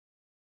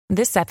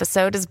This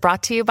episode is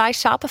brought to you by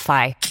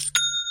Shopify.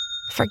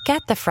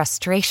 Forget the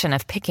frustration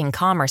of picking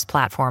commerce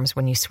platforms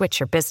when you switch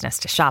your business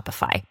to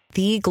Shopify,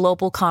 the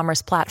global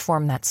commerce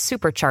platform that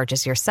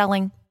supercharges your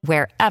selling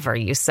wherever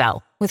you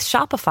sell. With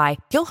Shopify,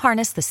 you'll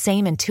harness the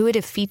same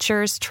intuitive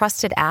features,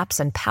 trusted apps,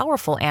 and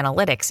powerful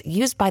analytics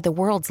used by the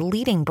world's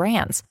leading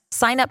brands.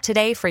 Sign up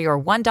today for your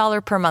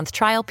 $1 per month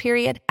trial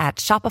period at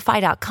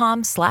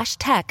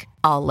shopify.com/tech,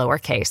 all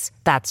lowercase.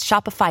 That's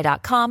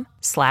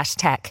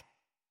shopify.com/tech.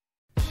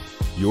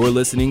 You're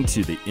listening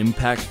to the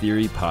Impact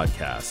Theory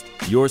Podcast,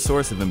 your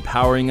source of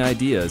empowering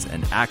ideas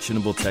and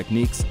actionable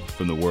techniques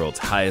from the world's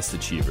highest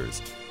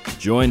achievers.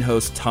 Join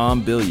host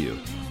Tom Bilyeu,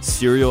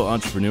 serial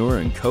entrepreneur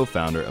and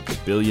co-founder of the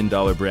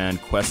billion-dollar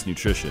brand Quest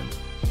Nutrition,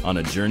 on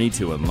a journey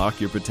to unlock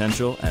your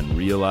potential and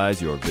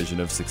realize your vision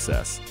of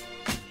success.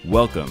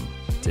 Welcome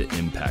to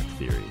Impact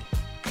Theory.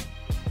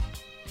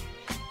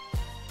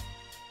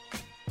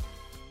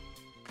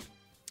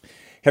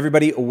 Hey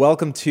everybody,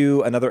 welcome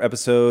to another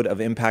episode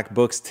of Impact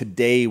Books.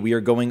 Today we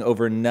are going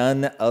over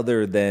none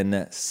other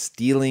than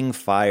Stealing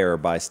Fire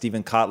by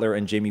Steven Kotler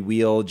and Jamie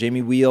Wheal.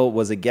 Jamie Wheal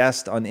was a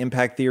guest on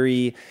Impact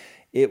Theory.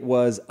 It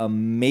was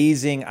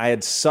amazing. I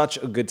had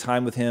such a good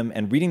time with him,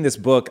 and reading this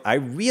book, I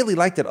really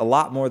liked it a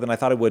lot more than I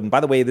thought I would. And by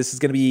the way, this is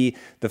going to be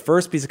the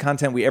first piece of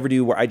content we ever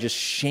do where I just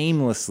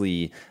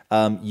shamelessly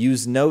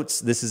use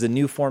notes. This is a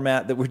new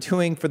format that we're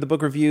doing for the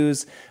book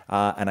reviews,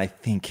 and I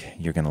think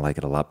you're going to like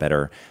it a lot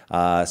better.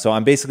 So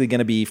I'm basically going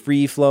to be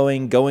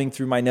free-flowing, going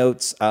through my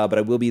notes, but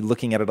I will be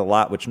looking at it a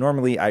lot, which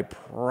normally I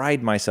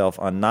pride myself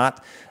on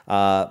not,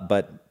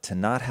 but to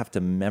not have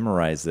to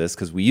memorize this,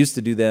 because we used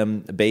to do them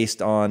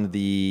based on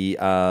the,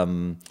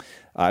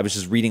 I was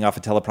just reading off a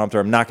teleprompter.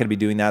 I'm not going to be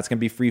doing that. It's going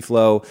to be free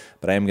flow,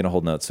 but I am going to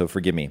hold notes, so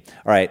forgive me.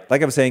 All right,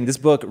 like I was saying, this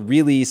book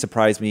really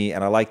surprised me,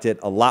 and I liked it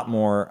a lot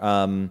more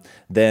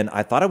than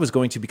I thought I was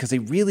going to, because they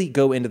really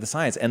go into the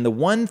science. And the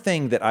one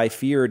thing that I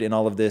feared in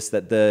all of this,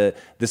 that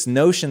this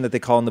notion that they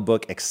call in the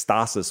book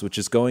ecstasis, which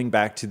is going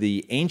back to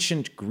the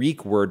ancient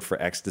Greek word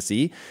for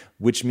ecstasy,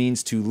 which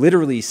means to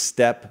literally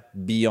step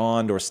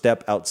beyond or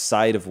step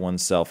outside of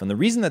oneself. And the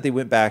reason that they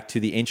went back to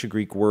the ancient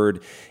Greek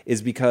word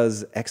is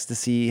because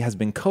ecstasy has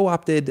been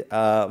co-opted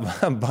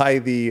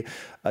by the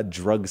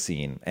drug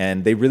scene.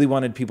 And they really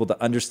wanted people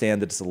to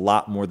understand that it's a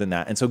lot more than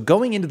that. And so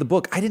going into the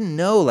book, I didn't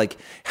know, like,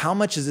 how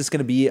much is this going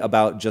to be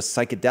about just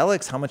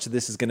psychedelics? How much of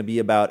this is going to be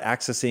about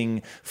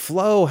accessing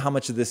flow? How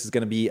much of this is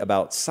going to be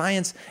about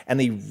science? And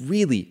they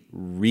really,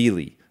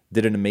 really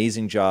did an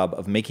amazing job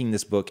of making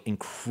this book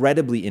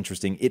incredibly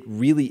interesting. It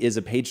really is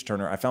a page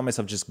turner. I found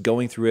myself just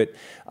going through it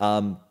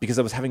because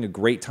I was having a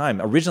great time.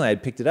 Originally, I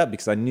had picked it up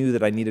because I knew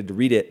that I needed to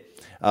read it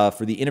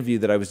for the interview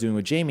that I was doing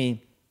with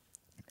Jamie.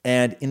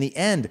 And in the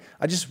end,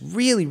 I just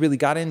really, really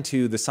got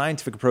into the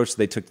scientific approach that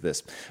they took to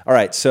this. All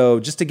right, so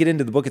just to get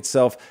into the book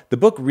itself, the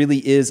book really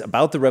is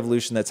about the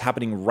revolution that's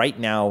happening right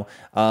now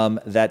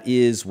that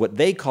is what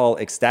they call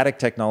ecstatic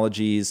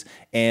technologies,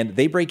 and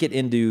they break it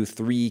into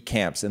three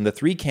camps. And the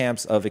three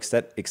camps of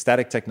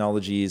ecstatic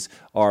technologies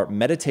are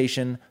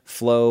meditation,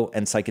 flow,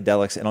 and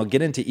psychedelics. And I'll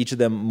get into each of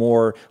them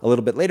more a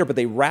little bit later, but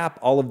they wrap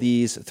all of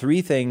these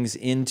three things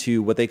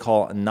into what they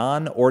call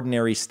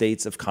non-ordinary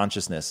states of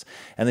consciousness.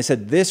 And they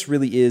said this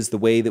really is the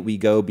way that we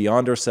go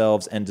beyond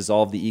ourselves and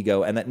dissolve the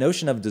ego. And that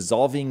notion of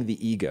dissolving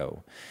the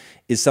ego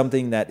is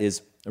something that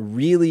is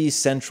really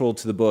central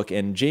to the book.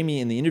 And Jamie,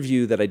 in the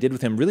interview that I did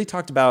with him, really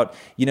talked about,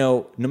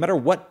 no matter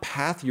what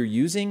path you're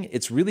using,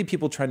 it's really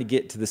people trying to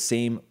get to the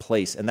same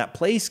place. And that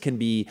place can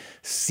be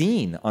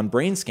seen on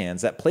brain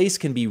scans. That place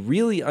can be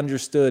really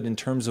understood in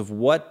terms of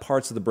what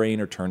parts of the brain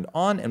are turned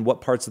on and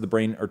what parts of the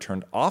brain are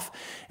turned off.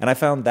 And I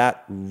found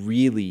that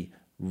really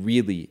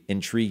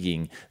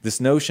intriguing, this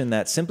notion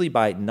that simply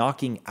by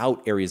knocking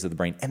out areas of the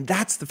brain, and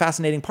that's the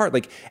fascinating part.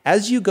 Like,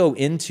 as you go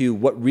into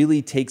what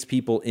really takes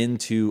people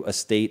into a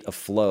state of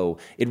flow,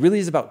 it really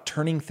is about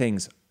turning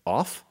things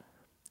off.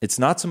 It's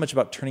not so much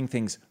about turning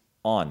things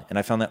on. And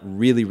I found that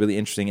really, really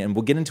interesting. And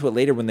we'll get into it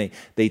later when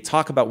they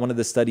talk about one of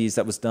the studies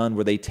that was done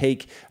where they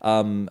take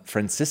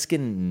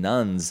Franciscan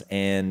nuns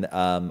and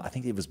I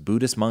think it was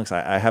Buddhist monks.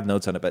 I have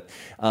notes on it, but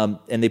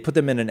and they put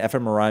them in an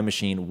fMRI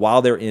machine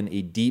while they're in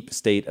a deep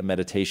state of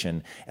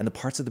meditation. And the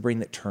parts of the brain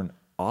that turn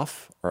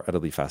off are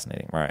utterly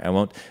fascinating. All right, I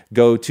won't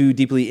go too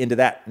deeply into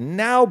that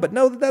now, but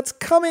know that that's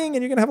coming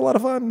and you're going to have a lot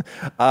of fun.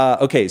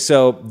 Okay,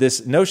 so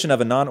this notion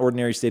of a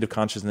non-ordinary state of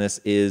consciousness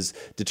is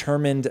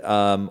determined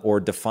or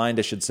defined,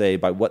 I should say,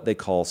 by what they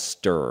call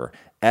STER,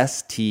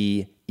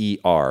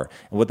 S-T-E-R.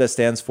 And what that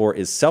stands for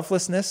is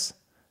selflessness,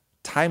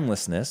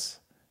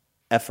 timelessness,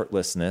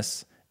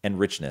 effortlessness, and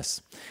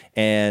richness.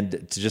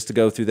 And to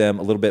go through them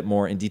a little bit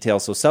more in detail.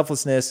 So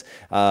selflessness,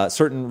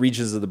 certain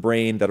regions of the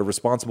brain that are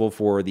responsible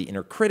for the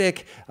inner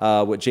critic,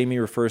 what Jamie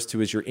refers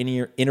to as your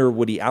inner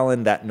Woody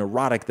Allen, that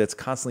neurotic that's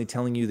constantly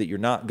telling you that you're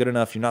not good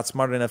enough, you're not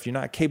smart enough, you're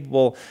not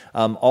capable,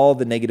 all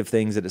the negative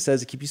things that it says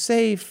to keep you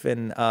safe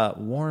and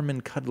warm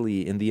and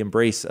cuddly in the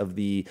embrace of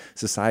the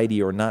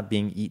society or not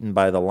being eaten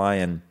by the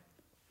lion.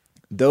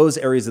 those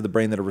areas of the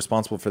brain that are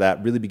responsible for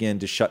that really begin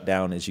to shut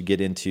down as you get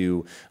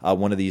into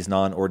one of these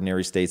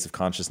non-ordinary states of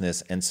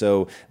consciousness. And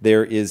so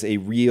there is a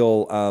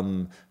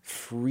real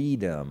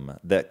freedom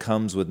that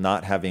comes with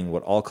not having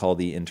what I'll call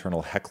the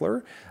internal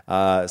heckler.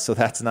 So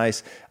that's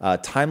nice.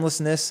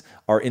 Timelessness,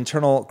 our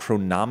internal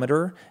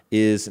chronometer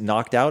is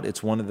knocked out.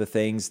 It's one of the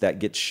things that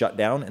gets shut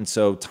down. And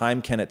so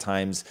time can at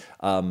times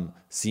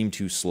seem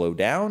to slow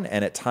down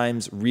and at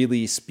times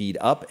really speed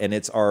up. And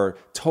it's our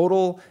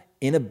total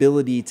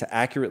inability to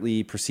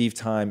accurately perceive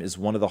time is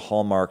one of the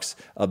hallmarks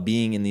of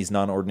being in these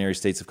non-ordinary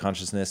states of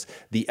consciousness.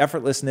 The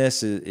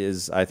effortlessness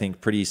is I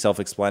think, pretty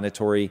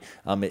self-explanatory.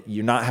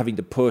 You're not having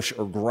to push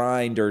or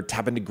grind or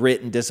tap into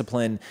grit and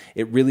discipline.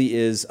 It really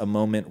is a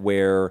moment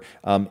where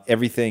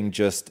everything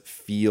just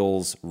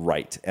feels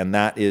right, and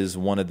that is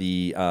one of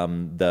the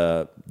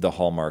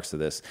hallmarks of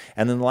this.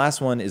 And then the last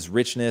one is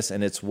richness,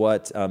 and it's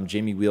what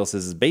Jamie Wheal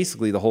says is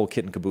basically the whole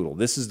kit and caboodle.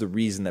 This is the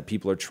reason that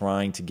people are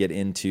trying to get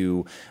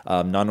into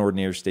non-ordinary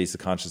states of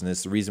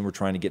consciousness, the reason we're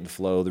trying to get into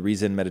flow, the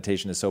reason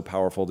meditation is so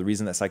powerful, the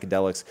reason that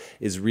psychedelics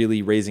is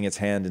really raising its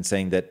hand and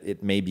saying that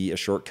it may be a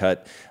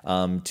shortcut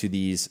to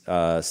these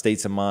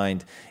states of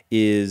mind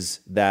is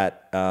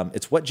that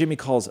it's what Jimmy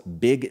calls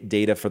big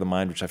data for the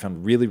mind, which I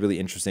found really, really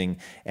interesting.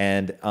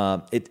 And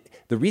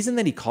the reason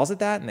that he calls it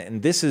that,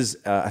 and this is,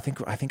 I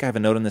think I have a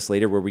note on this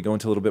later where we go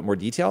into a little bit more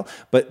detail,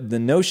 but the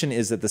notion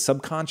is that the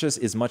subconscious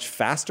is much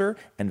faster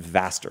and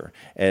vaster,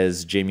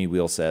 as Jamie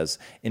Wheal says,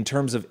 in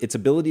terms of its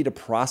ability to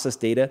process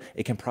data.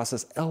 It can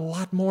process a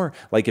lot more.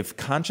 Like if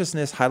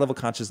consciousness, high-level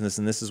consciousness,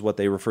 and this is what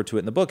they refer to it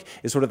in the book,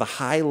 is sort of the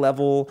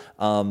high-level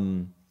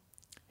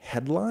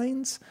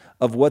headlines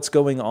of what's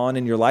going on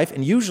in your life.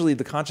 And usually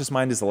the conscious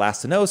mind is the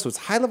last to know. So it's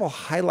high-level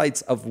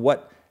highlights of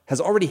what has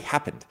already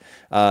happened,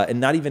 and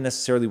not even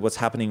necessarily what's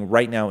happening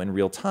right now in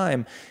real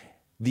time.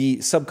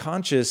 The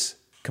subconscious,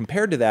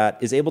 compared to that,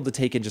 is able to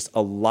take in just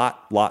a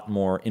lot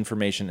more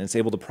information, and it's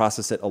able to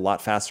process it a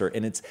lot faster.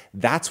 And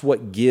that's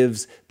what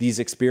gives these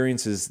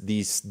experiences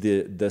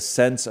the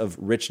sense of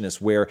richness,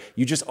 where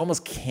you just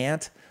almost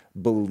can't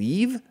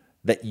believe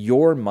that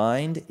your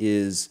mind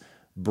is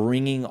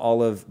bringing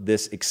all of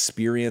this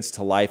experience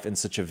to life in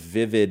such a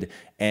vivid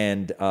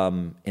and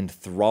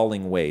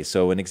enthralling way.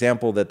 So an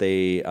example that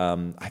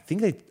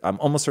I'm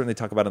almost certain they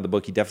talk about in the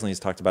book, he definitely has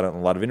talked about it in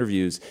a lot of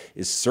interviews,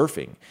 is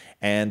surfing.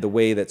 And the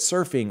way that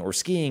surfing or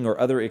skiing or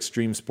other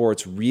extreme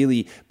sports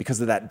really,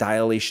 because of that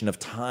dilation of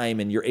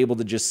time, and you're able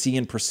to just see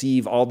and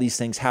perceive all these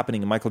things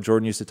happening. And Michael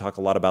Jordan used to talk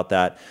a lot about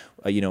that,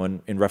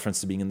 in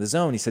reference to being in the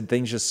zone. He said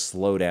things just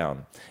slow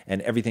down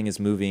and everything is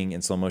moving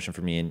in slow motion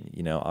for me.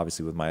 And,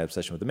 obviously with my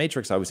obsession with the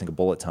Matrix, I always think of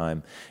bullet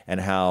time and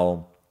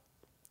how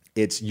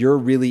you're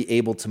really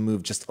able to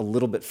move just a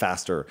little bit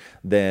faster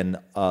than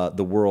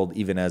the world,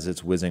 even as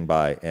it's whizzing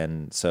by.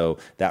 And so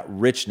that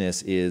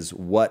richness is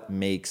what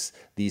makes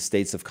these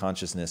states of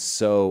consciousness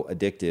so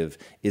addictive.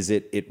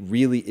 It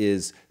really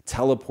is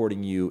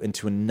teleporting you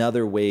into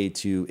another way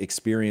to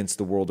experience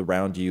the world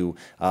around you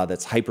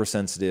that's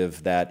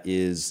hypersensitive, that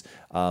is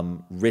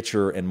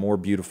richer and more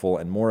beautiful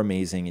and more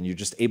amazing. And you're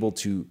just able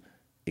to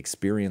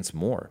experience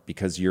more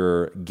because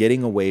you're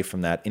getting away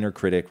from that inner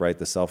critic, right?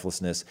 The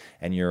selflessness,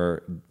 and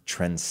you're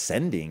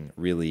transcending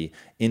really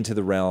into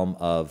the realm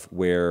of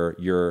where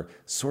you're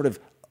sort of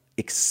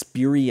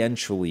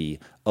experientially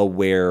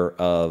aware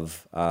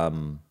of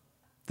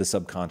the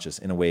subconscious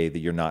in a way that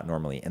you're not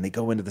normally. And they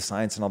go into the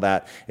science and all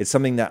that. It's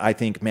something that I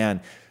think,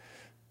 man,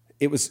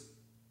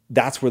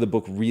 that's where the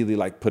book really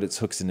put its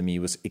hooks into me,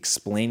 was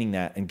explaining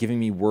that and giving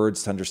me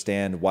words to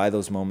understand why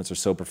those moments are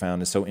so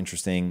profound and so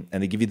interesting.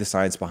 And they give you the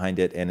science behind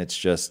it. And it's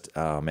just,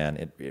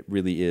 it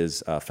really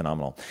is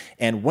phenomenal.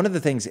 And one of the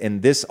things,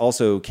 and this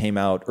also came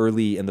out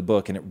early in the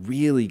book, and it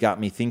really got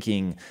me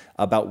thinking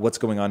about what's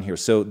going on here.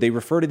 So they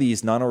refer to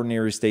these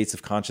non-ordinary states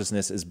of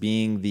consciousness as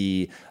being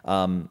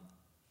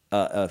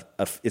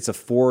it's a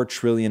 $4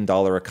 trillion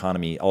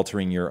economy,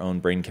 altering your own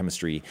brain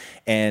chemistry.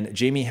 And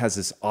Jamie has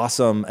this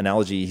awesome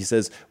analogy. He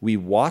says, we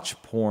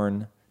watch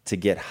porn to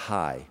get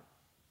high,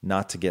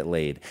 not to get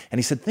laid. And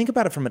he said, think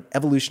about it from an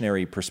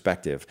evolutionary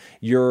perspective.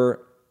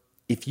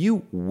 If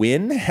you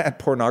win at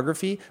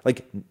pornography,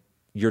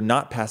 you're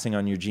not passing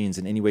on your genes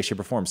in any way, shape,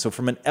 or form. So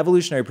from an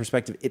evolutionary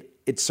perspective,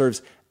 it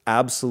serves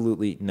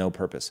absolutely no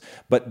purpose.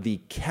 But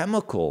the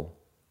chemical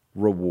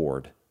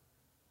reward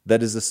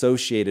that is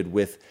associated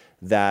with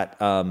that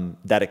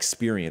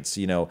experience,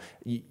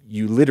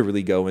 you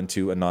literally go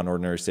into a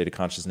non-ordinary state of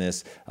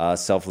consciousness,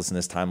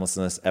 selflessness,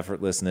 timelessness,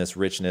 effortlessness,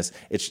 richness.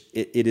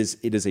 It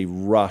is a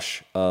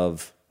rush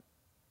of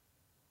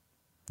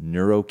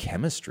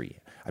neurochemistry.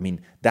 I mean,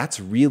 that's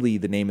really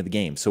the name of the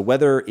game. So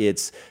whether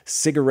it's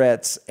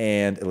cigarettes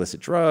and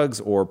illicit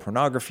drugs or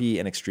pornography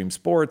and extreme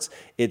sports,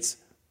 it's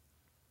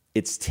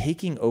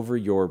taking over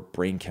your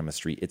brain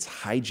chemistry. It's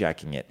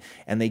hijacking it.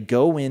 And they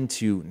go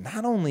into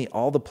not only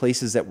all the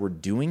places that we're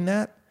doing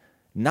that,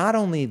 not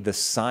only the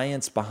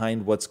science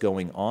behind what's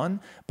going on,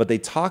 but they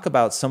talk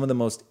about some of the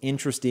most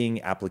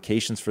interesting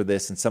applications for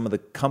this and some of the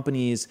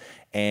companies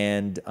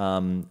and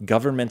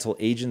governmental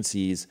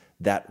agencies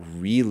that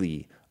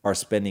really are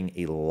spending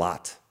a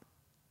lot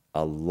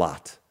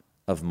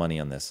of money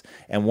on this.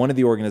 And one of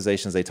the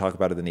organizations they talk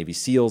about are the Navy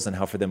SEALs, and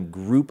how for them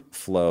group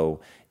flow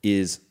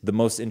is the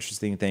most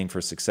interesting thing for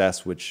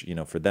success, which,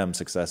 for them,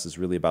 success is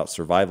really about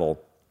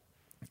survival.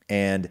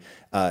 And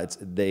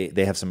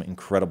they have some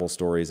incredible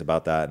stories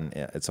about that, and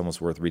it's almost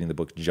worth reading the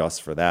book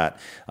just for that.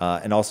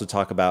 And also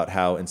talk about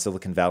how in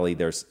Silicon Valley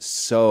there's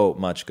so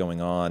much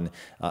going on,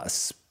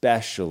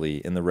 especially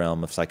in the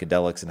realm of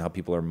psychedelics, and how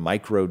people are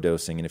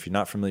microdosing. And if you're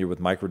not familiar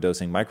with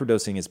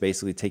microdosing is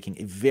basically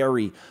taking a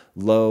very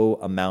low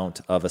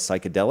amount of a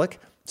psychedelic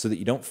so that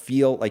you don't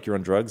feel like you're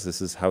on drugs. This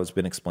is how it's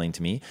been explained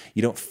to me.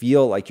 You don't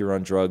feel like you're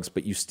on drugs,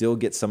 but you still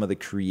get some of the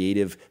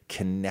creative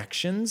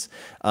connections.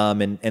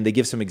 And they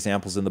give some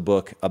examples in the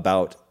book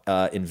about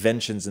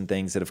inventions and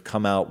things that have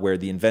come out where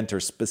the inventor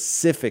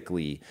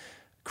specifically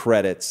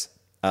credits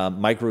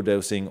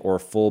microdosing or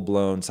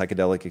full-blown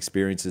psychedelic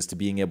experiences to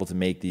being able to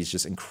make these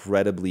just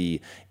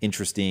incredibly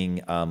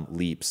interesting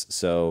leaps.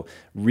 So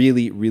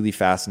really, really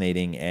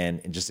fascinating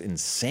and just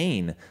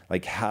insane,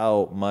 like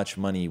how much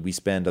money we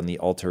spend on the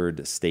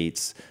altered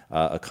states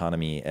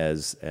economy,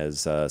 as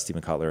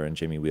Steven Kotler and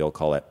Jamie Wheal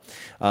call it.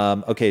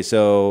 Okay,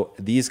 so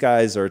these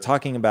guys are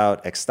talking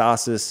about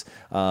ecstasis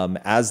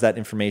as that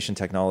information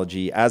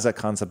technology, as that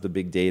concept of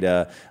big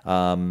data,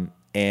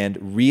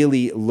 and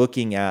really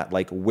looking at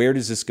like, where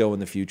does this go in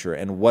the future,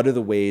 and what are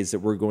the ways that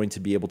we're going to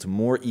be able to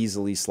more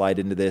easily slide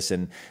into this.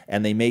 And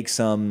they make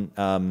some,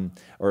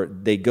 or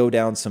they go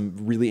down some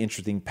really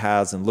interesting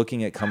paths, and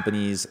looking at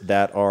companies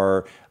that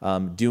are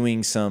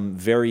doing some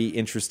very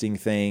interesting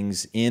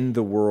things in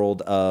the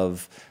world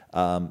of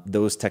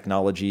those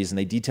technologies, and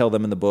they detail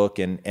them in the book.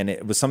 And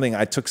it was something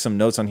I took some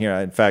notes on here.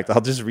 In fact,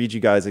 I'll just read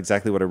you guys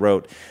exactly what I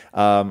wrote.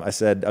 I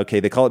said, okay,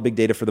 they call it big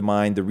data for the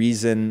mind. The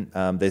reason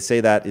they say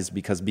that is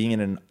because being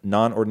in a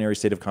non-ordinary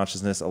state of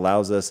consciousness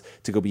allows us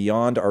to go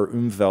beyond our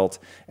Umwelt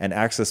and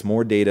access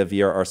more data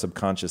via our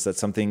subconscious. That's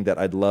something that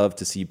I'd love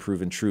to see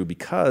proven true,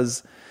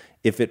 because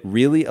if it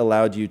really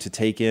allowed you to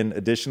take in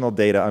additional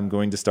data, I'm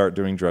going to start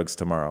doing drugs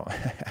tomorrow.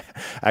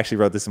 I actually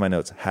wrote this in my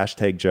notes.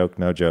 #joke,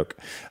 no joke.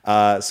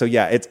 So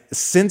yeah,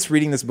 since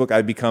reading this book,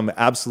 I've become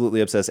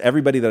absolutely obsessed.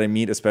 Everybody that I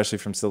meet, especially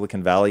from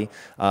Silicon Valley,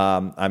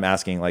 I'm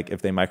asking like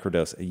if they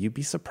microdose. You'd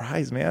be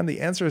surprised, man. The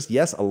answer is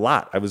yes, a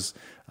lot. I was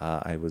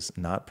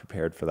not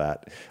prepared for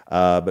that,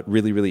 but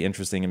really, really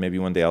interesting. And maybe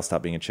one day I'll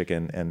stop being a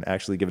chicken and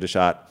actually give it a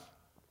shot.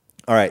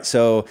 All right,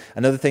 so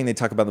another thing they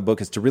talk about in the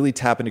book is to really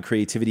tap into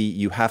creativity,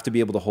 you have to be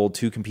able to hold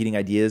two competing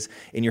ideas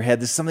in your head.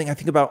 This is something I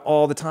think about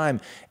all the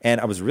time,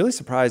 and I was really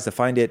surprised to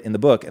find it in the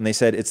book. And they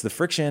said it's the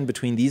friction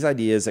between these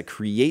ideas that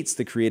creates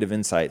the creative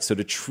insight. So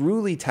to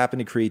truly tap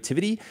into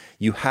creativity,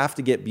 you have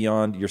to get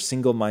beyond your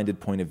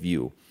single-minded point of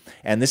view.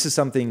 And this is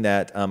something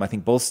that I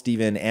think both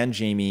Steven and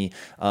Jamie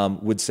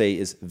would say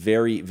is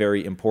very,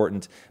 very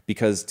important,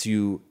 because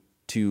to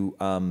do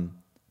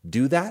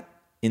that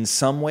in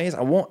some ways,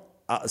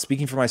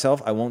 speaking for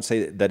myself, I won't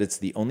say that it's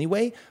the only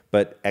way,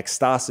 but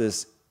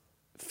ecstasis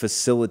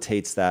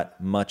facilitates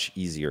that much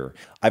easier.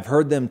 I've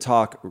heard them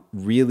talk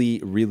really,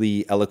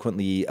 really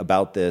eloquently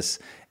about this,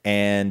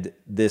 and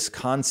this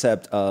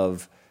concept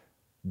of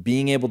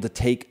being able to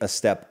take a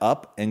step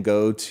up and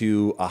go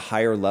to a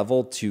higher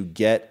level to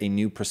get a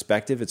new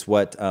perspective. It's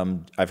what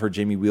I've heard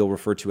Jamie Wheal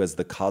refer to as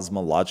the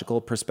cosmological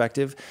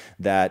perspective,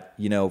 that,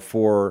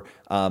 for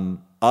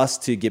us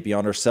to get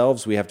beyond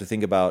ourselves, we have to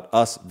think about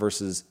us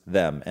versus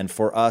them. And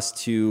for us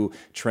to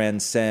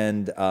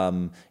transcend,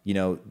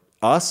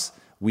 us,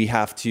 we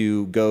have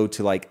to go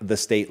to like the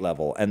state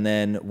level. And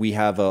then we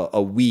have a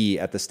we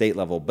at the state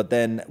level, but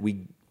then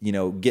we,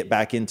 get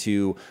back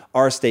into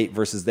our state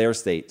versus their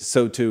state.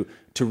 So to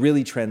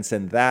really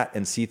transcend that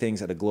and see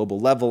things at a global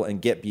level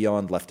and get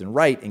beyond left and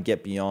right and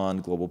get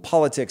beyond global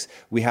politics,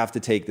 we have to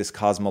take this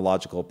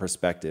cosmological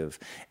perspective.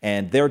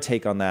 And their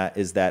take on that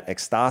is that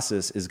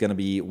ecstasis is going to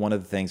be one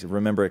of the things.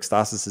 Remember,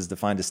 ecstasis is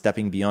defined as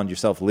stepping beyond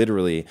yourself,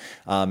 literally.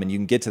 And you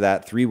can get to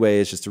that 3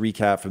 ways, just to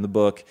recap from the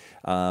book,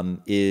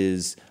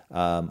 is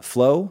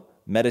flow,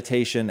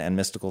 meditation, and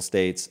mystical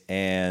states,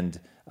 and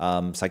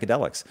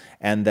psychedelics.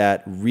 And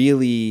that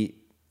really,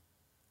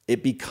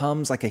 it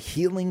becomes like a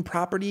healing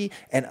property.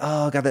 And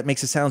oh God, that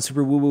makes it sound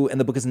super woo-woo. And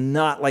the book is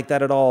not like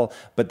that at all.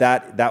 But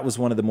that was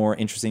one of the more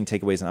interesting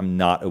takeaways. And I'm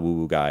not a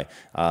woo-woo guy.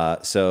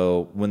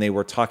 So when they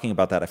were talking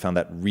about that, I found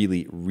that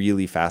really,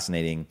 really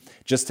fascinating.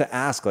 Just to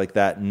ask like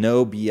that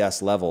no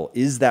BS level,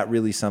 is that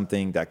really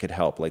something that could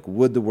help? Like,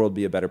 would the world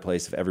be a better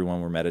place if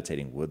everyone were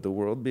meditating? Would the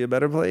world be a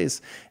better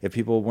place if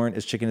people weren't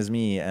as chicken as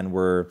me and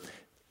were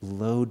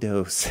low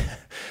dosing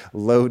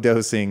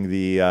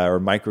the or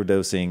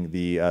microdosing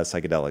the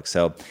psychedelics?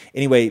 So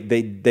anyway,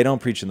 they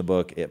don't preach in the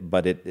book,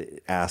 but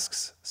it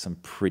asks some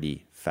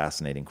pretty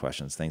fascinating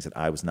questions, things that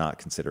I was not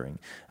considering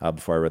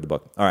before I read the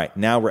book. All right,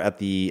 now we're at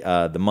the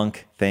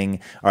monk thing.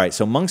 All right,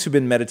 so monks who've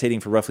been meditating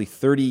for roughly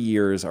 30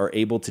 years are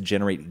able to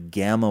generate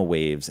gamma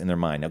waves in their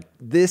mind. Now,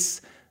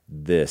 this,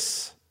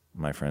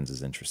 my friends,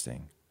 is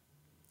interesting.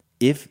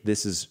 if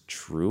this is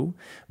true,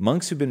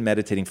 monks who've been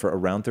meditating for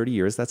around 30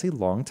 years, that's a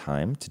long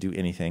time to do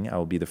anything, I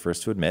will be the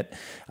first to admit,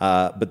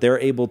 but they're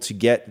able to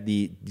get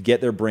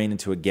their brain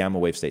into a gamma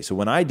wave state. So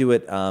when I do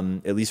it,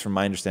 at least from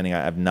my understanding,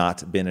 I've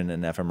not been in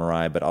an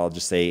fMRI, but I'll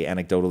just say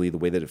anecdotally, the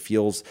way that it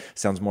feels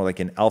sounds more like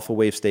an alpha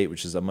wave state,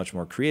 which is a much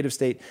more creative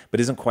state,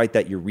 but isn't quite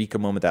that eureka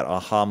moment, that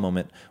aha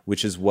moment,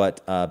 which is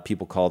what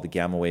people call the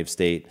gamma wave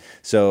state.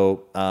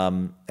 So,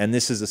 and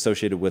this is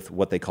associated with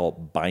what they call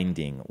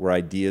binding, where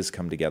ideas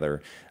come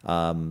together.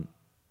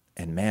 And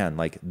man,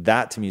 like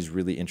that to me is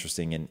really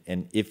interesting.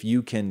 And if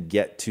you can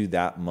get to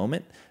that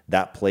moment,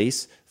 that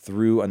place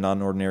through a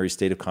non-ordinary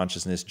state of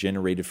consciousness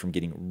generated from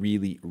getting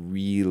really,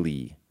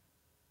 really,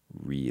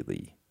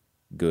 really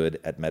good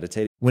at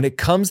meditating. When it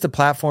comes to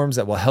platforms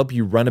that will help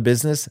you run a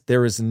business,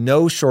 there is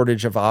no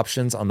shortage of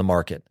options on the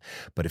market.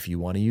 But if you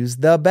want to use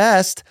the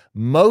best,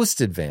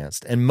 most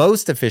advanced, and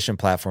most efficient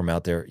platform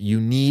out there,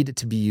 you need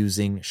to be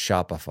using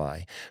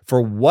Shopify.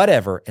 For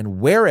whatever and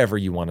wherever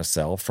you want to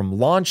sell, from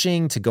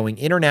launching to going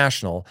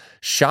international,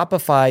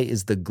 Shopify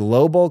is the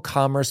global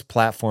commerce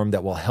platform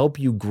that will help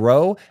you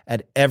grow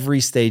at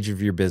every stage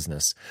of your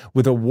business.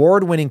 With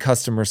award-winning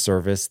customer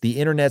service, the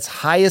internet's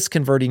highest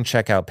converting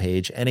checkout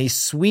page, and a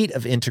suite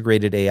of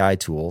integrated AI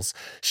tools,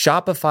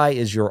 Shopify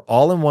is your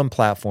all-in-one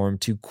platform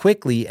to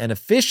quickly and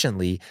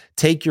efficiently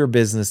take your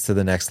business to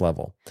the next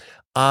level.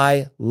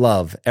 I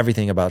love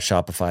everything about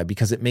Shopify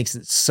because it makes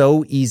it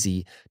so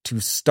easy to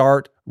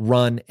start,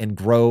 run, and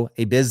grow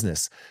a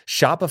business.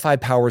 Shopify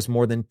powers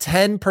more than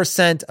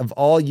 10% of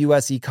all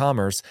US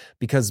e-commerce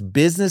because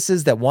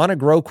businesses that want to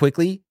grow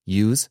quickly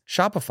use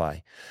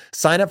Shopify.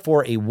 Sign up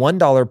for a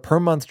 $1 per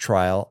month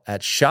trial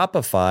at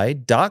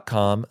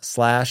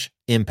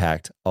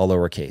shopify.com/impact, all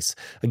lowercase.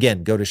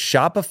 Again, go to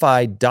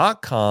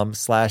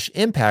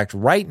shopify.com/impact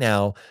right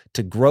now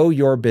to grow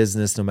your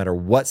business no matter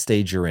what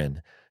stage you're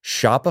in.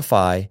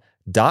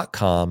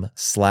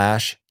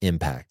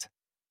 Shopify.com/impact.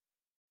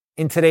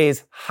 In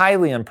today's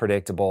highly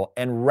unpredictable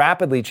and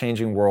rapidly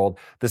changing world,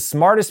 the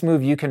smartest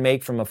move you can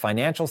make from a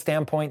financial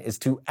standpoint is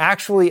to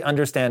actually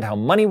understand how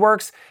money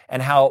works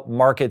and how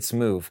markets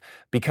move.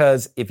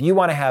 Because if you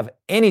want to have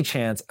any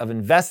chance of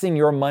investing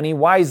your money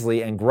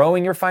wisely and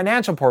growing your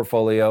financial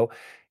portfolio,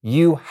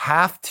 you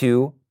have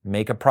to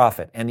make a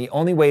profit. And the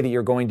only way that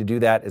you're going to do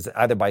that is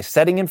either by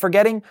setting and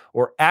forgetting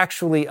or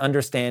actually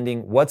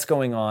understanding what's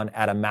going on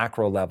at a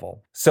macro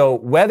level. So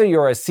whether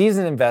you're a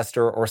seasoned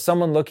investor or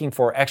someone looking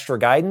for extra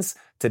guidance,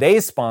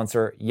 today's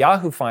sponsor,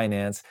 Yahoo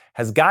Finance,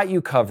 has got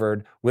you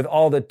covered with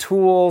all the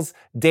tools,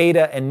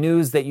 data, and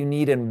news that you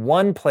need in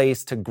one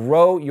place to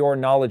grow your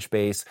knowledge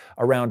base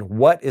around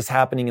what is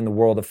happening in the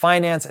world of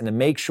finance and to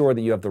make sure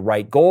that you have the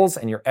right goals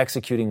and you're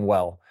executing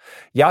well.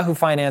 Yahoo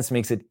Finance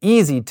makes it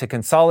easy to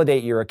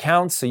consolidate your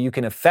accounts so you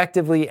can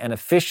effectively and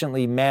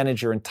efficiently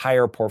manage your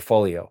entire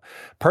portfolio.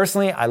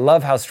 Personally, I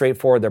love how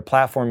straightforward their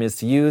platform is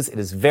to use. It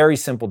is very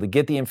simple to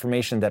get the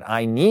information that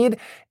I need,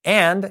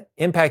 and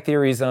Impact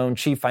Theory's own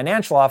Chief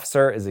Financial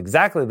Officer is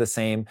exactly the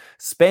same,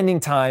 spending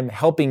time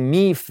helping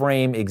me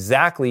frame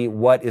exactly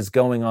what is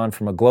going on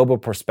from a global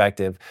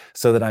perspective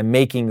so that I'm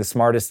making the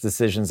smartest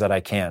decisions that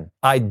I can.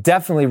 I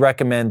definitely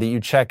recommend that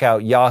you check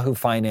out Yahoo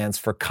Finance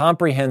for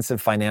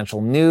comprehensive financial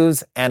news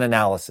and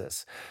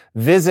analysis.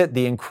 Visit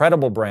the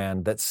incredible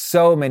brand that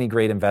so many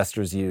great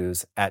investors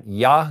use at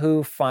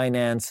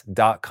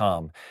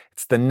yahoofinance.com.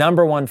 It's the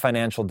 #1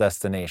 financial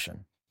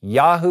destination.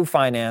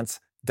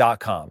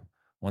 yahoofinance.com.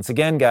 Once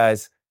again,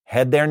 guys,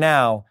 head there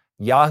now,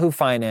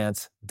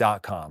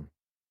 yahoofinance.com.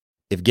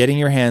 If getting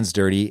your hands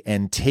dirty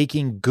and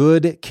taking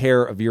good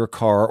care of your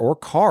car or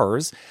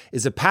cars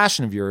is a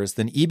passion of yours,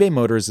 then eBay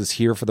Motors is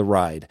here for the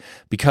ride.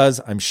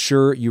 Because I'm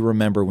sure you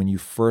remember when you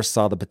first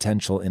saw the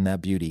potential in that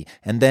beauty.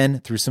 And then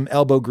through some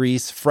elbow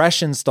grease,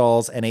 fresh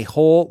installs, and a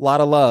whole lot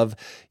of love,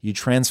 you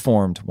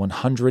transformed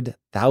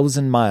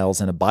 100,000 miles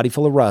and a body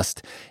full of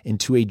rust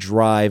into a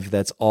drive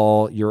that's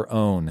all your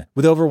own.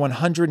 With over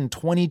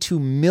 122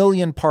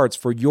 million parts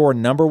for your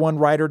 #1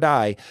 ride or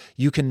die,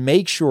 you can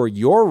make sure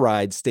your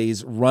ride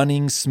stays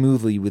running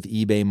smoothly with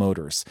eBay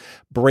Motors.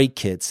 Brake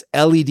kits,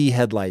 LED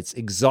headlights,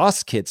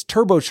 exhaust kits,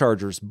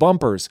 turbochargers,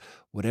 bumpers,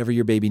 whatever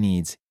your baby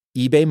needs,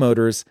 eBay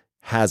Motors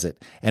has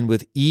it. And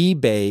with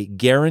eBay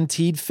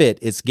Guaranteed Fit,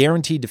 it's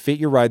guaranteed to fit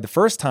your ride the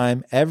first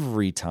time,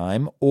 every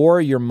time,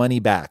 or your money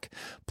back.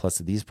 Plus,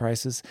 at these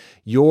prices,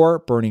 you're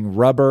burning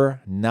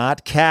rubber,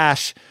 not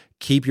cash.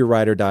 Keep your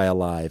ride or die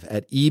alive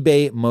at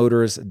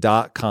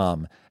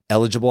ebaymotors.com.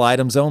 Eligible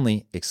items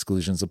only.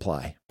 Exclusions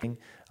apply.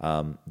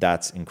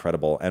 That's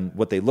incredible. And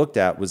what they looked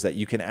at was that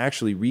you can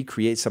actually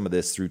recreate some of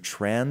this through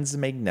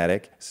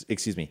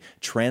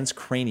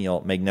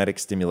transcranial magnetic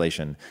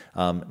stimulation,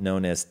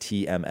 known as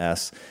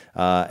TMS.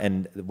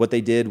 And what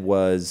they did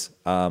was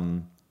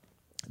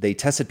they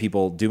tested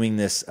people doing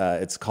this.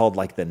 It's called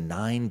like the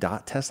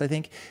 9-dot test, I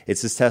think.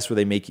 It's this test where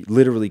they make you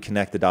literally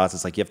connect the dots.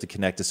 It's like you have to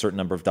connect a certain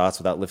number of dots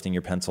without lifting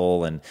your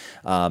pencil. And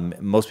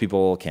most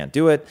people can't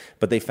do it.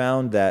 But they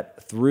found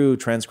that through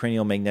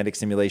transcranial magnetic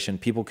stimulation,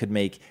 people could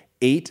make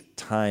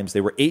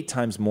they were 8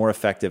 times more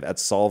effective at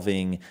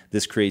solving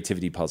this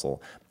creativity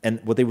puzzle. And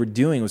what they were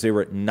doing was they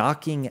were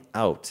knocking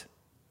out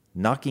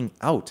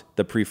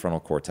the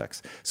prefrontal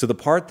cortex. So the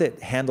part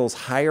that handles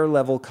higher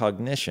level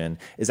cognition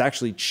is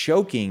actually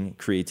choking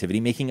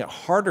creativity, making it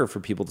harder for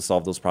people to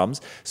solve those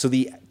problems. So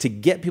to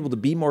get people to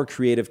be more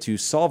creative, to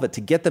solve it, to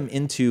get them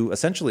into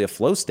essentially a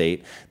flow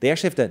state, they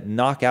actually have to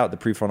knock out the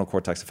prefrontal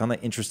cortex. I found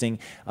that interesting.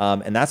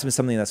 And that's been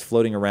something that's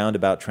floating around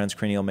about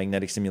transcranial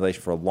magnetic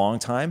stimulation for a long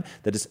time.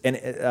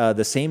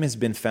 The same has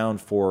been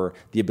found for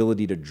the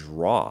ability to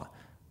draw.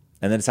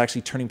 And then it's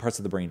actually turning parts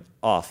of the brain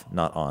off,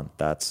 not on.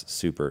 That's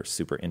super,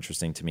 super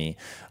interesting to me.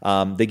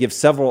 They give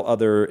several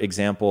other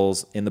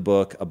examples in the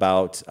book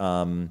about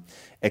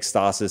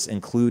ecstasis,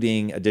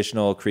 including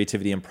additional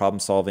creativity and problem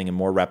solving and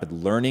more rapid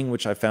learning,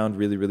 which I found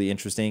really, really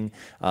interesting.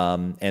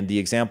 And the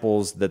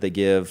examples that they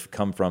give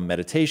come from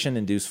meditation,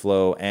 induced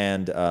flow,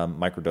 and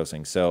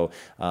microdosing. So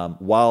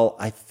while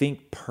I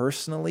think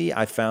personally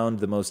I found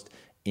the most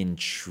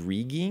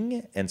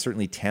intriguing and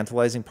certainly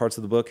tantalizing parts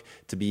of the book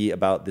to be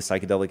about the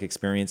psychedelic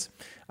experience,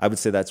 I would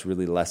say that's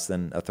really less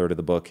than a third of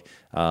the book.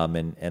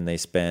 And they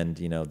spend,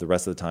 the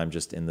rest of the time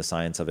just in the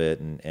science of it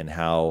and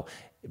how,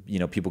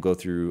 people go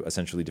through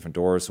essentially different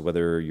doors. So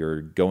whether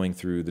you're going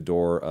through the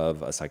door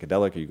of a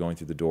psychedelic or you're going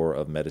through the door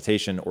of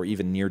meditation or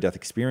even near-death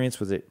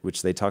experience,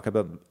 which they talk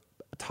about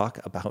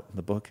in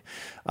the book,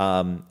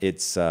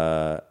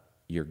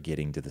 you're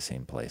getting to the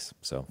same place.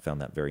 So found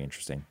that very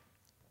interesting.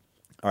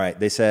 All right,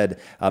 they said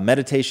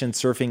meditation,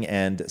 surfing,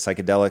 and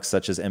psychedelics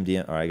such as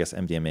MDMA, or I guess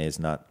MDMA is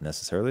not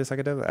necessarily a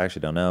psychedelic, I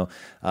actually don't know,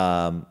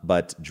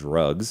 but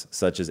drugs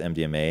such as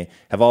MDMA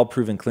have all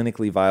proven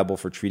clinically viable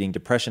for treating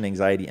depression,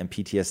 anxiety, and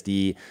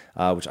PTSD,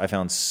 which I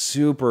found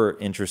super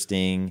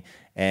interesting.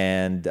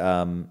 And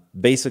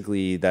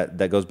basically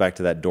that goes back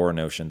to that door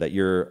notion that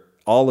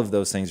all of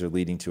those things are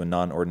leading to a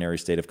non-ordinary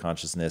state of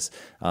consciousness.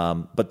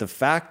 But the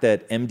fact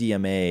that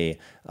MDMA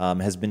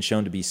has been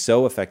shown to be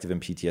so effective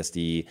in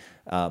PTSD,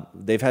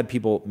 they've had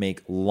people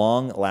make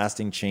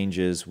long-lasting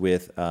changes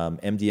with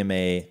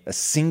MDMA, a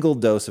single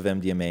dose of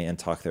MDMA and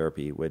talk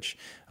therapy, which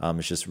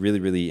is just really,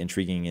 really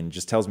intriguing and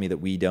just tells me that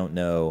we don't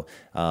know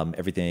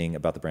everything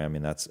about the brain. I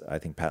mean, that's, I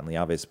think, patently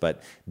obvious,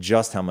 but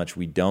just how much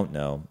we don't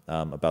know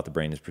about the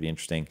brain is pretty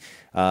interesting.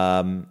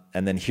 And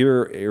then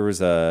here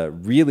was a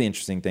really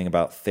interesting thing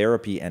about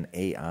therapy and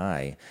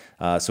AI.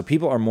 So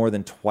people are more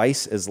than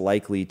twice as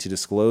likely to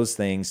disclose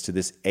things to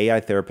this AI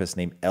therapist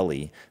named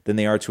Ellie than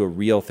they are to a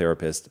real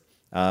therapist.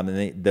 And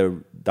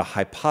the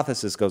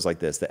hypothesis goes like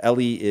this: that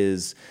Ellie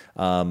isn't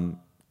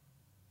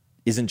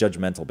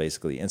judgmental,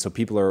 basically. And so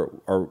people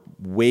are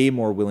way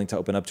more willing to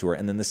open up to her.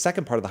 And then the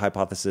second part of the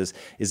hypothesis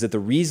is that the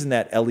reason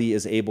that Ellie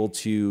is able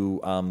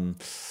to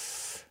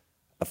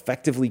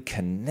effectively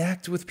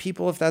connect with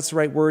people, if that's the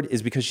right word,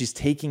 is because she's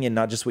taking in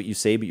not just what you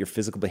say, but your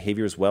physical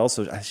behavior as well.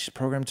 So she's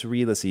programmed to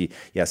read,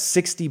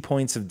 60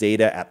 points of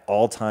data at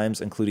all times,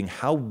 including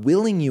how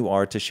willing you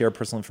are to share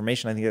personal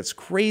information. I think that's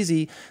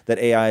crazy that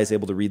AI is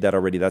able to read that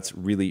already. That's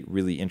really,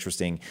 really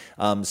interesting.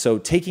 So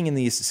taking in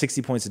these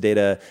 60 points of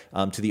data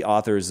to the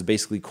authors is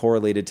basically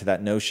correlated to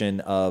that notion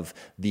of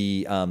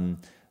the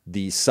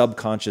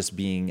subconscious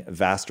being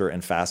vaster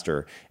and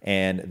faster,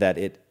 and that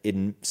it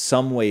in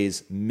some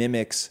ways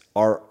mimics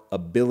our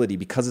ability,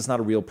 because it's not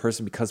a real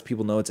person, because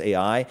people know it's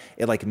AI,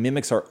 it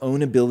mimics our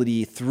own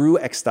ability through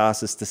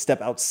ecstasis to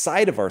step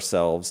outside of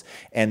ourselves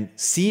and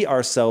see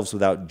ourselves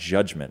without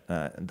judgment.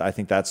 I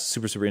think that's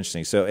super, super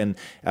interesting. So, and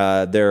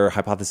their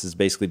hypothesis is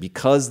basically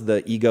because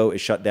the ego is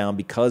shut down,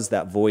 because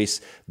that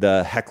voice,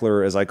 the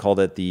heckler, as I called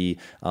it, the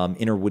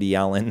inner Woody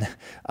Allen,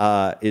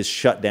 is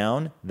shut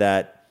down,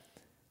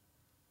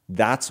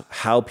 that's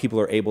how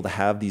people are able to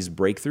have these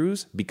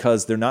breakthroughs,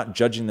 because they're not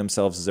judging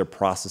themselves as they're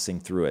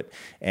processing through it,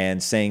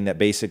 and saying that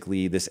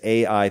basically this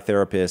AI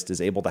therapist is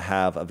able to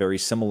have a very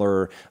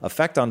similar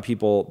effect on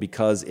people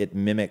because it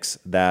mimics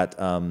that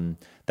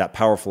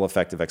powerful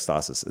effect of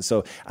ecstasis.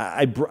 So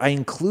I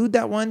include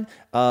that one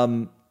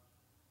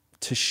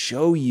to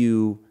show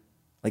you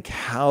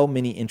how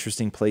many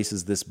interesting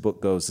places this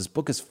book goes. This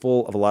book is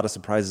full of a lot of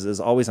surprises.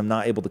 As always, I'm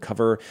not able to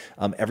cover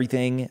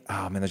everything.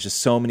 Oh man, there's just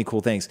so many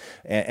cool things.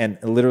 And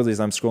literally, as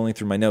I'm scrolling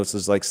through my notes,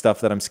 there's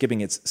stuff that I'm skipping.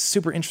 It's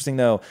super interesting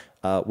though.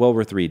 Well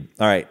worth read.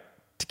 All right.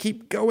 To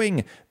keep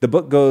going, the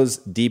book goes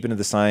deep into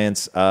the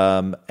science,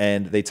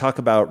 and they talk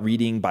about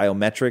reading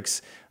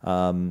biometrics.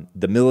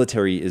 The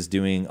military is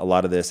doing a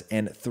lot of this,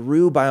 and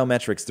through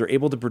biometrics, they're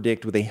able to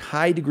predict with a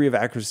high degree of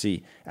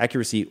accuracy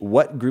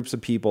what groups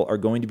of people are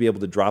going to be able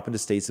to drop into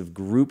states of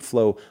group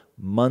flow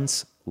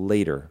months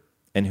later,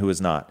 and who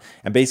is not.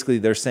 And basically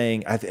they're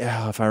saying,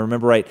 if I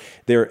remember right,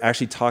 they're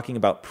actually talking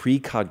about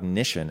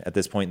precognition at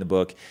this point in the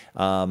book,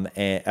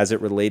 as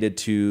it related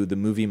to the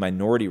movie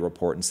Minority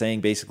Report, and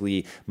saying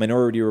basically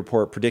Minority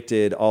Report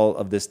predicted all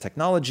of this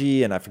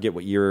technology, and I forget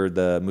what year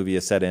the movie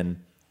is set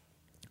in.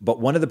 But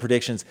one of the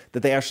predictions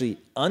that they actually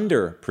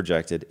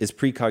under-projected is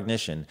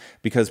precognition,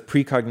 because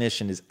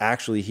precognition is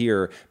actually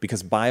here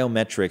because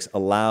biometrics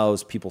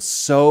allows people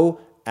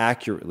so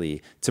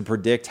accurately to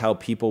predict how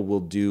people will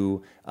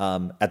do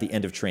at the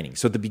end of training.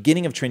 So at the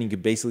beginning of training, you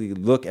could basically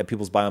look at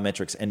people's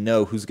biometrics and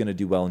know who's going to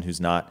do well and who's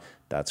not.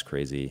 That's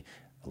crazy,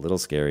 a little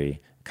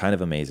scary, kind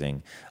of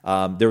amazing.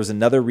 There was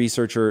another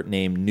researcher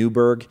named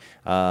Newberg.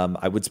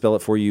 I would spell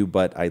it for you,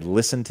 but I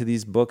listened to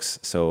these books,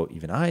 so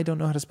even I don't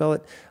know how to spell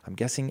it. I'm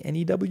guessing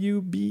Newberg.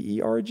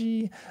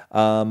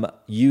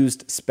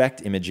 Used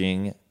SPECT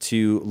imaging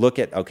to look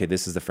at, okay,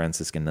 this is the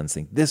Franciscan nuns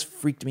thing. This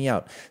freaked me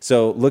out.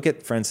 So look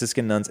at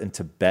Franciscan nuns and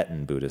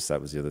Tibetan Buddhists,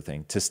 that was the other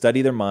thing, to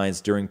study their minds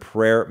during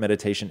prayer,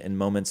 meditation, and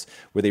moments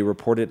where they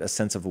reported a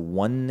sense of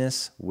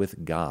oneness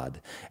with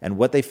God. And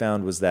what they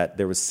found was that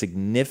there was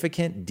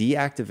significant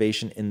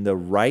deactivation in the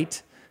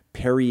right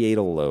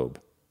parietal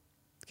lobe.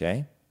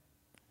 Okay?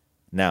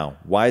 Now,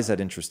 why is that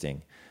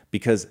interesting?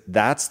 Because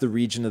that's the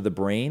region of the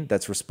brain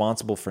that's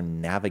responsible for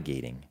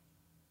navigating.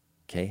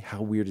 Okay,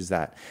 how weird is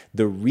that?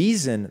 The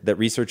reason that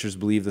researchers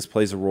believe this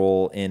plays a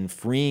role in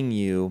freeing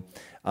you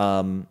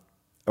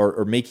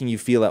or making you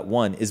feel at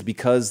one is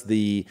because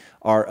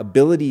our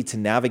ability to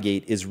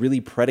navigate is really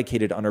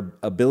predicated on our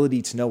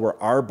ability to know where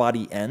our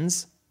body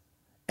ends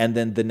and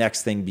then the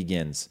next thing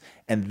begins.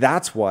 And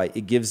that's why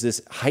it gives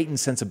this heightened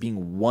sense of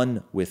being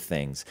one with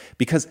things.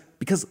 Because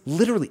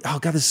literally, oh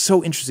God, this is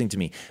so interesting to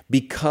me.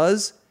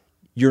 Because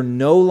you're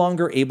no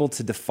longer able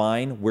to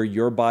define where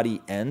your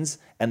body ends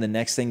and the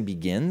next thing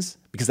begins,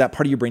 because that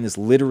part of your brain is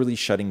literally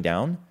shutting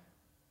down,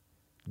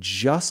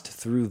 just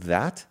through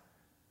that,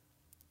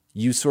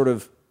 you sort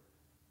of,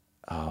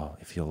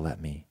 if you'll let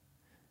me,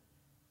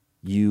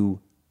 you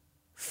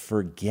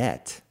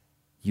forget.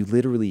 You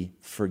literally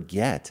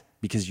forget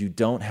because you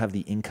don't have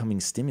the incoming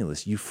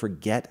stimulus. You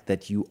forget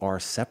that you are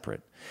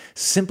separate.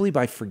 Simply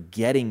by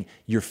forgetting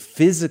your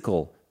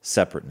physical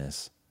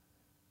separateness,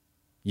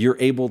 you're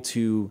able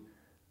to,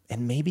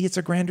 and maybe it's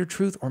a grander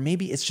truth, or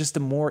maybe it's just a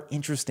more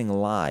interesting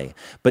lie,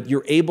 but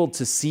you're able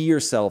to see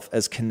yourself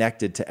as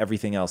connected to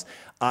everything else.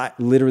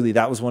 Literally,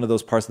 that was one of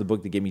those parts of the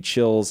book that gave me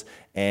chills,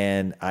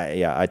 and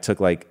I took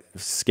like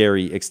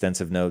scary,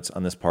 extensive notes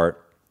on this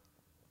part.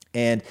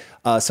 And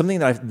something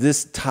that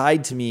this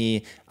tied to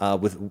me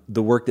with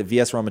the work that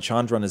V.S.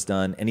 Ramachandran has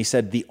done, and he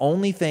said the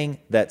only thing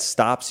that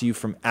stops you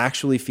from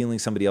actually feeling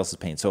somebody else's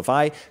pain. So if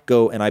I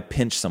go and I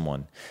pinch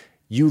someone,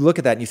 you look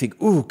at that and you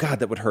think, ooh, God,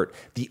 that would hurt.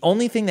 The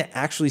only thing that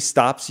actually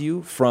stops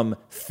you from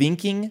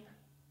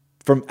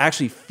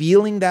actually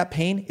feeling that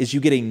pain is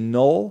you get a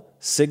null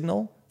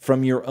signal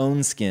from your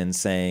own skin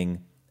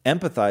saying,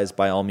 empathize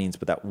by all means,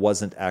 but that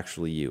wasn't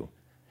actually you.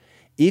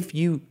 If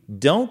you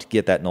don't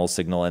get that null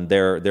signal, and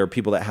there are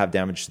people that have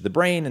damage to the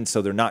brain, and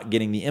so they're not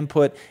getting the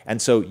input,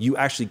 and so you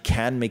actually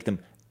can make them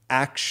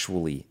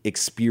actually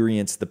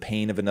experience the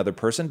pain of another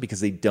person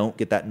because they don't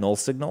get that null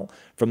signal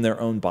from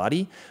their own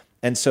body.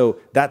 And so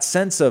that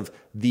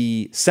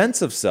the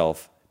sense of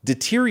self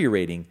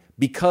deteriorating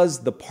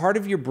because the part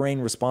of your brain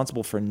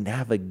responsible for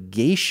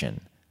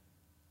navigation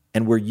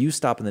and where you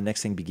stop and the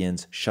next thing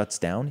begins shuts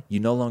down,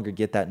 you no longer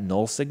get that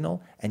null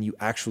signal and you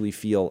actually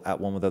feel at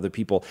one with other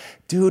people.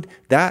 Dude,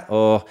 that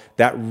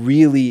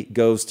really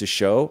goes to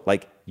show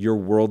like your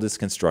world is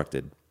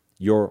constructed.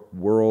 Your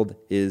world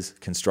is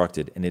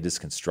constructed, and it is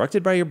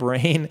constructed by your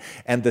brain.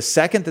 And the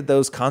second that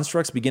those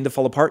constructs begin to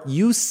fall apart,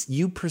 you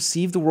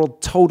perceive the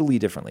world totally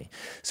differently.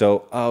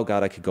 So, oh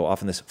God, I could go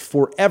off on this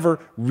forever.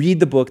 Read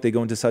the book. They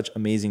go into such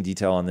amazing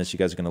detail on this. You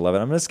guys are going to love it.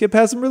 I'm going to skip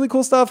past some really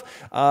cool stuff.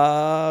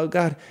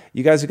 God,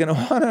 you guys are going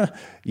to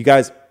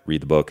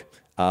read the book.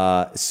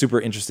 Super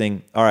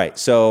interesting. All right,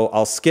 so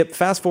I'll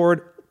fast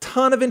forward,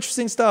 ton of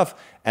interesting stuff.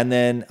 And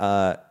then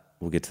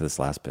we'll get to this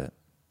last bit.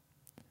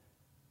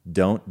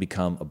 Don't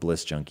become a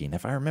bliss junkie. And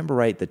if I remember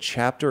right, the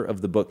chapter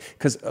of the book,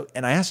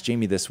 and I asked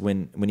Jamie this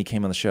when he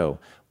came on the show,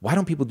 why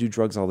don't people do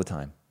drugs all the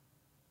time?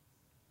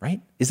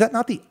 Right? Is that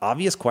not the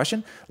obvious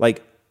question?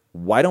 Like,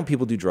 why don't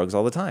people do drugs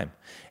all the time?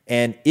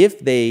 And if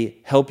they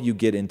help you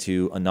get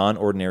into a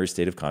non-ordinary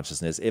state of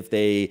consciousness, if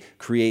they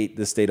create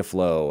the state of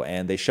flow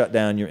and they shut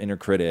down your inner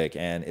critic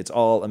and it's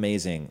all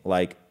amazing,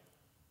 like,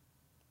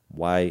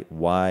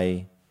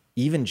 why?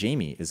 Even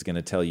Jamie is going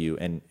to tell you,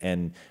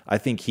 and I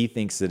think he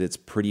thinks that it's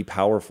pretty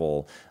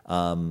powerful,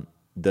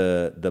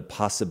 the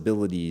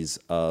possibilities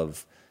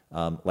of,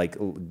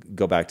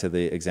 go back to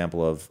the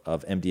example of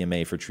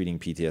MDMA for treating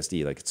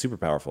PTSD. Like, it's super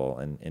powerful,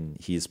 and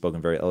he's spoken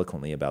very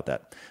eloquently about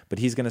that. But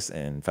he's going to,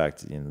 in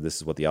fact, this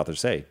is what the authors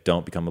say,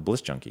 don't become a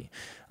bliss junkie.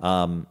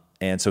 And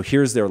so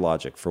here's their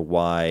logic for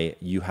why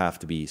you have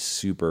to be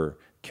super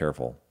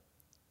careful.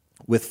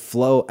 With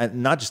flow,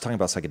 and not just talking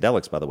about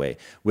psychedelics, by the way,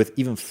 with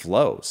even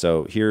flow.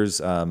 So here's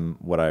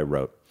what I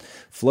wrote.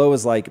 Flow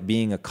is like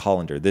being a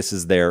colander. This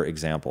is their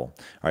example.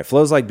 All right,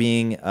 flow is like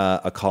being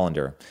a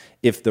colander.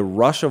 If the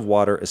rush of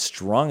water is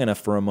strong enough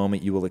for a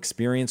moment, you will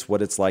experience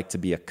what it's like to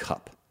be a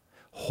cup,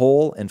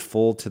 whole and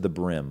full to the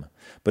brim.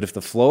 But if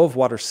the flow of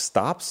water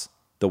stops,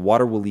 the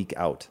water will leak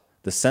out.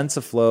 The sense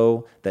of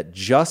flow that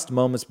just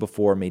moments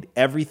before made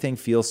everything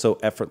feel so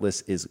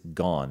effortless is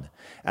gone.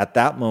 At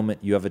that moment,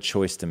 you have a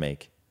choice to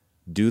make.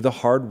 Do the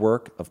hard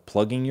work of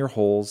plugging your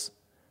holes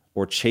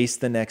or chase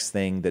the next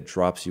thing that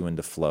drops you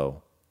into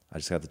flow. I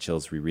just got the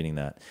chills rereading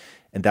that.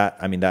 And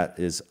that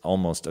is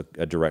almost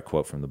a direct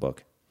quote from the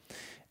book.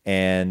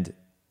 And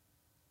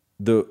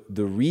the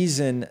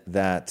reason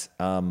that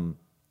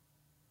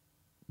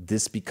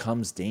this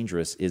becomes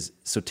dangerous is,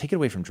 so take it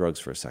away from drugs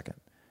for a second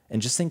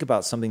and just think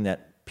about something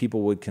that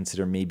people would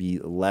consider maybe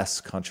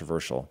less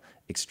controversial,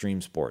 extreme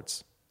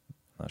sports.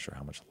 I'm not sure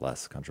how much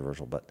less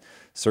controversial, but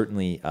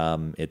certainly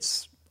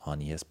it's on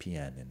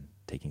ESPN and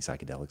taking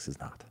psychedelics is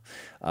not.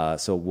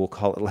 So we'll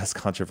call it less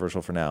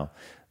controversial for now.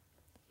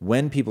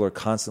 When people are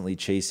constantly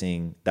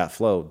chasing that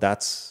flow,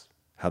 that's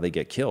how they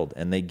get killed.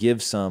 And they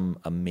give some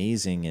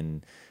amazing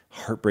and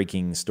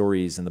heartbreaking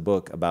stories in the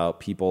book about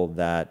people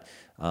that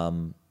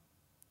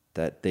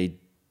that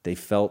they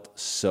felt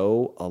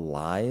so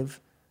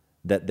alive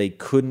that they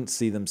couldn't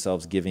see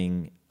themselves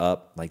giving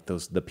up, like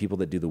the people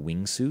that do the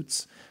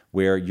wingsuits,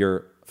 where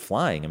you're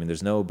flying. I mean,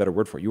 there's no better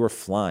word for it. You are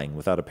flying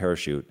without a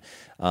parachute,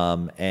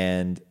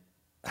 and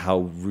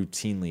how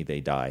routinely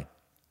they die.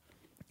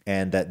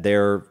 And that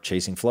they're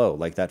chasing flow.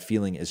 Like that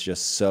feeling is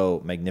just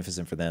so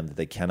magnificent for them that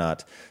they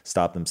cannot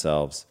stop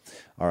themselves.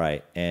 All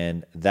right.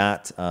 And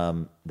that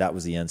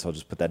was the end. So I'll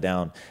just put that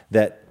down.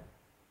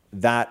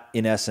 That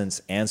in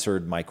essence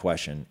answered my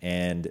question.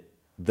 And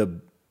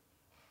the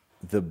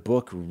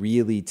book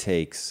really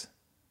takes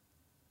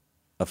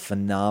a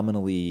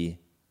phenomenally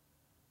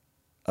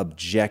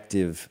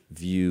objective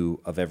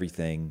view of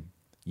everything.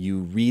 You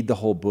read the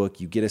whole book,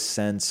 you get a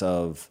sense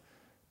of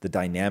the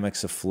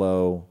dynamics of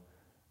flow,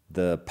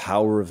 the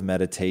power of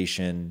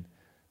meditation,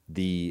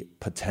 the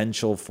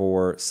potential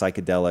for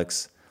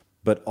psychedelics,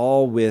 but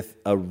all with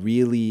a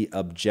really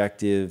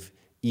objective,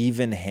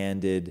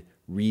 even-handed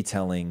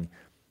retelling.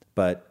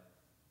 But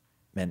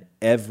man,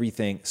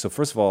 everything. So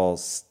first of all,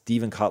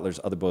 Steven Kotler's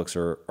other books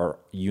are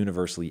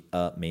universally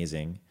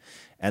amazing.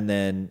 And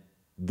then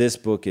this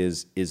book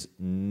is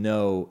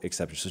no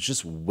exception. So it's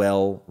just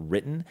well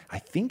written. I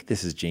think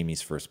this is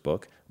Jamie's first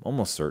book. I'm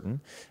almost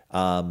certain.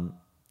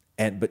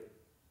 But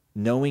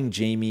knowing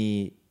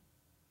Jamie,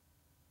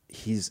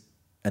 he's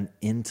an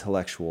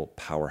intellectual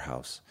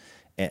powerhouse,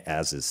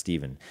 as is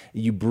Steven.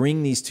 You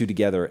bring these two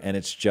together, and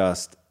it's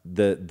just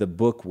the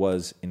book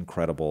was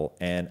incredible.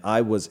 And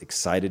I was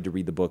excited to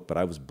read the book, but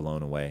I was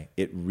blown away.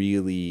 It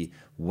really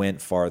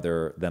went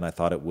farther than I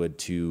thought it would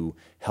to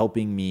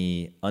helping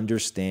me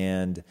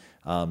understand,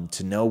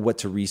 to know what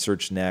to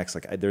research next.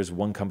 Like there's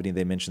one company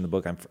they mentioned in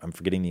the book, I'm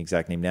forgetting the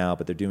exact name now,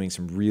 but they're doing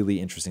some really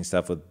interesting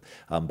stuff with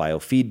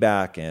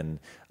biofeedback and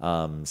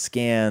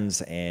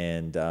scans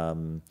and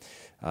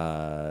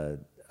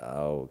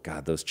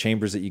those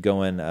chambers that you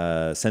go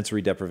in,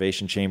 sensory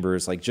deprivation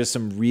chambers, like just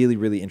some really,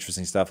 really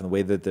interesting stuff, and the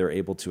way that they're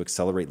able to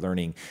accelerate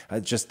learning.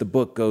 Just the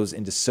book goes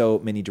into so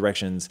many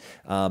directions,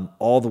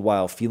 all the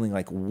while feeling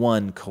like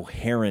one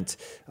coherent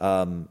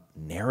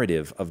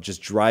narrative of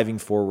just driving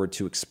forward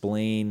to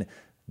explain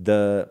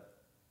the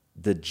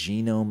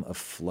genome of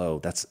flow.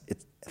 That's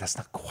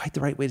not quite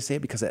the right way to say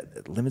it because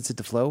it limits it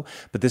to flow,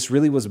 but this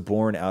really was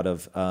born out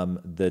of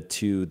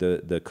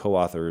the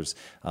co-authors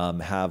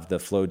have the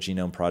Flow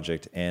Genome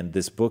Project, and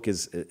this book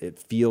it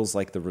feels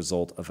like the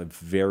result of a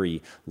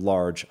very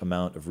large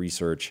amount of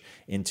research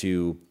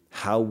into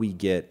how we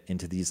get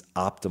into these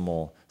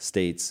optimal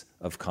states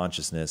of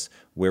consciousness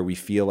where we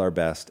feel our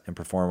best and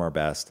perform our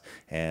best.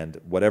 And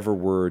whatever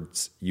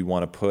words you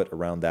want to put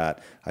around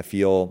that, I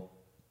feel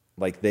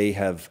like they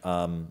have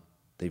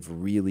they've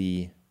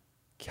really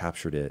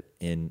captured it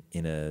in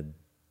a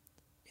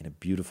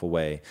beautiful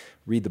way.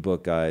 Read the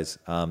book, guys.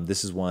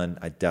 This is one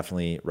I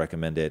definitely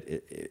recommend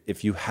it.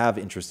 If you have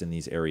interest in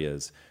these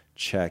areas,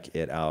 check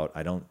it out.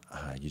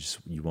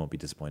 You won't be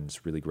disappointed.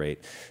 It's really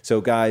great. So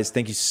guys,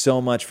 thank you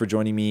so much for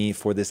joining me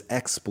for this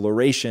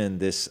exploration,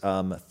 this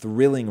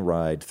thrilling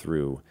ride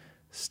through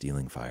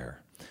Stealing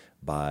Fire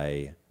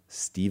by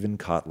Steven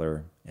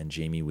Kotler and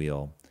Jamie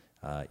Wheal.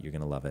 You're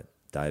going to love it.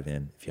 Dive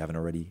in. If you haven't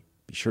already,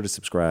 be sure to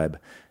subscribe.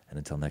 And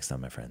until next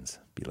time, my friends,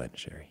 be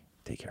legendary.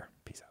 Take care.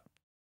 Peace out.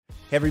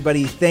 Hey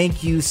everybody,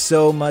 thank you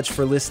so much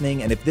for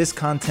listening. And if this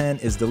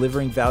content is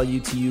delivering value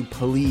to you,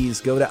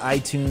 please go to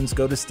iTunes,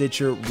 go to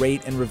Stitcher,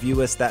 rate and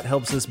review us. That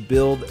helps us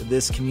build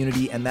this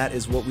community. And that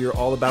is what we are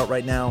all about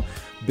right now.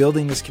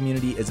 Building this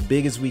community as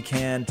big as we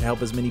can to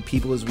help as many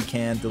people as we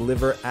can,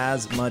 deliver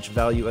as much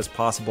value as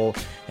possible.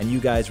 And you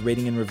guys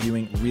rating and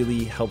reviewing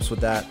really helps with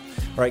that.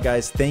 All right,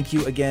 guys, thank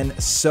you again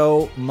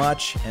so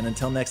much. And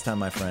until next time,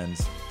 my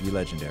friends, be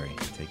legendary.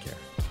 Take care.